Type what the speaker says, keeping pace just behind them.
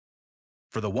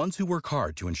For the ones who work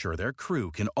hard to ensure their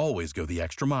crew can always go the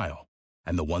extra mile,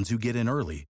 and the ones who get in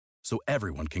early so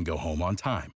everyone can go home on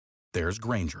time, there's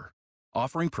Grainger,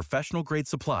 offering professional-grade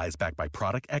supplies backed by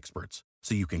product experts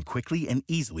so you can quickly and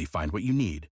easily find what you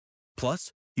need.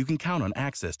 Plus, you can count on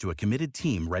access to a committed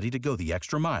team ready to go the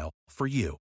extra mile for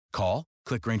you. Call,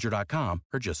 click Grainger.com,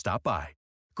 or just stop by.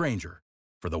 Grainger,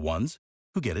 for the ones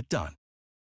who get it done.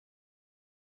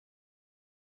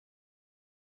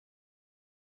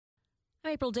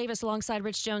 I'm April Davis alongside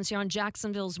Rich Jones here on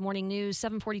Jacksonville's Morning News,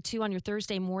 7:42 on your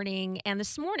Thursday morning. And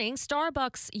this morning,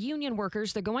 Starbucks union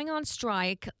workers, they're going on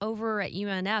strike over at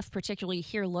UNF, particularly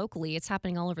here locally. It's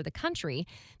happening all over the country.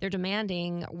 They're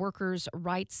demanding workers'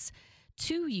 rights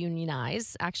to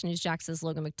unionize. Action News Jax's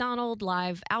Logan MacDonald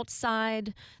live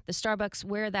outside the Starbucks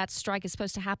where that strike is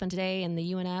supposed to happen today in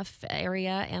the UNF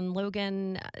area. And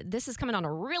Logan, this is coming on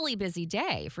a really busy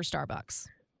day for Starbucks.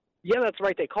 Yeah, that's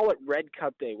right. They call it Red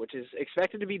Cup Day, which is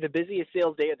expected to be the busiest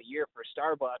sales day of the year for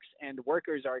Starbucks, and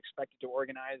workers are expected to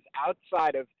organize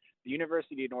outside of the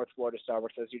University of North Florida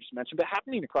Starbucks, as you just mentioned, but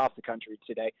happening across the country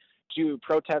today to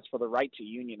protest for the right to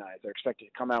unionize. They're expected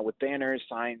to come out with banners,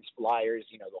 signs, flyers,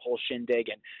 the whole shindig,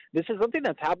 and this is something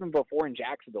that's happened before in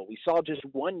Jacksonville. We saw just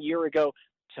 1 year ago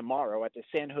tomorrow at the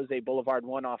San Jose Boulevard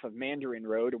one off of Mandarin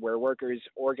Road, where workers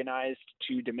organized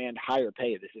to demand higher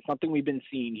pay. This is something we've been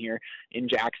seeing here in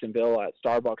Jacksonville,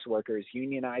 Starbucks workers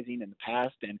unionizing in the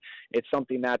past, and it's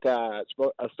something that a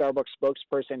Starbucks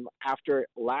spokesperson after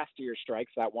last year's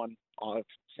strikes, that one off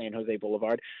San Jose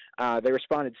Boulevard, they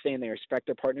responded saying they respect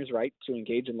their partners' right to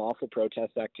engage in lawful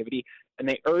protest activity, and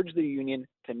they urge the union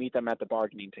to meet them at the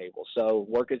bargaining table. So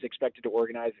workers expected to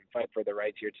organize and fight for their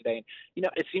rights here today. And,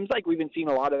 it seems like we've been seeing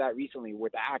a lot of that recently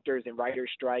with the actors and writers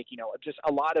strike, just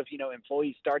a lot of,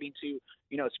 employees starting to,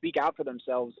 speak out for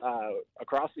themselves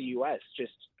across the U.S.,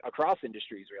 just across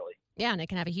industries, really. Yeah, and it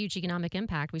can have a huge economic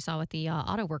impact. We saw with the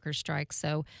auto workers strike.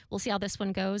 So we'll see how this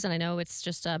one goes. And I know it's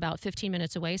just about 15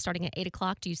 minutes away, starting at 8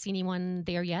 o'clock. Do you see anyone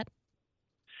there yet?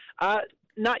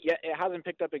 Not yet. It hasn't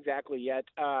picked up exactly yet.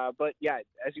 But yeah,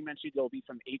 as you mentioned, it'll be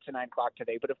from 8 to 9 o'clock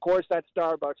today. But of course, that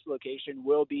Starbucks location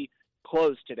will be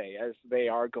closed today as they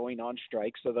are going on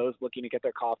strike. So those looking to get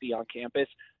their coffee on campus,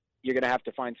 you're going to have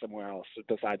to find somewhere else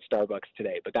besides Starbucks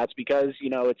today. But that's because,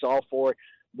 it's all for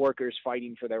workers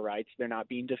fighting for their rights. They're not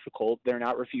being difficult. They're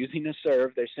not refusing to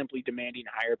serve. They're simply demanding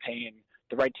higher pay and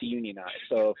the right to unionize.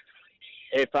 So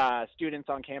if students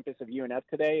on campus of UNF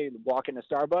today walk into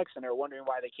Starbucks and are wondering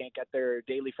why they can't get their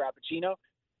daily Frappuccino,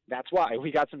 that's why.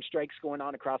 We got some strikes going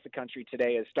on across the country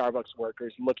today as Starbucks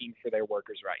workers looking for their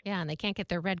workers' rights. Yeah, and they can't get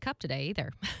their red cup today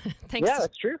either. Yeah,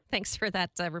 that's true. Thanks for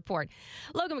that report.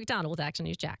 Logan MacDonald with Action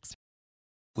News Jax.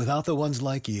 Without the ones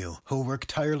like you, who work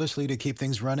tirelessly to keep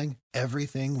things running,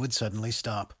 everything would suddenly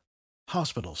stop.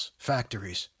 Hospitals,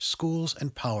 factories, schools,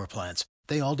 and power plants,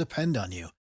 they all depend on you.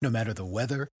 No matter the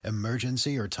weather,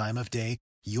 emergency, or time of day,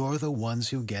 you're the ones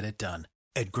who get it done.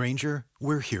 At Grainger,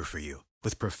 we're here for you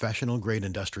with professional-grade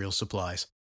industrial supplies.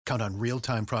 Count on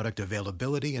real-time product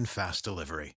availability and fast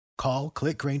delivery. Call,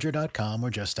 click Grainger.com, or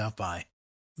just stop by.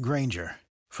 Grainger,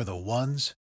 for the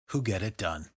ones who get it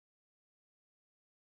done.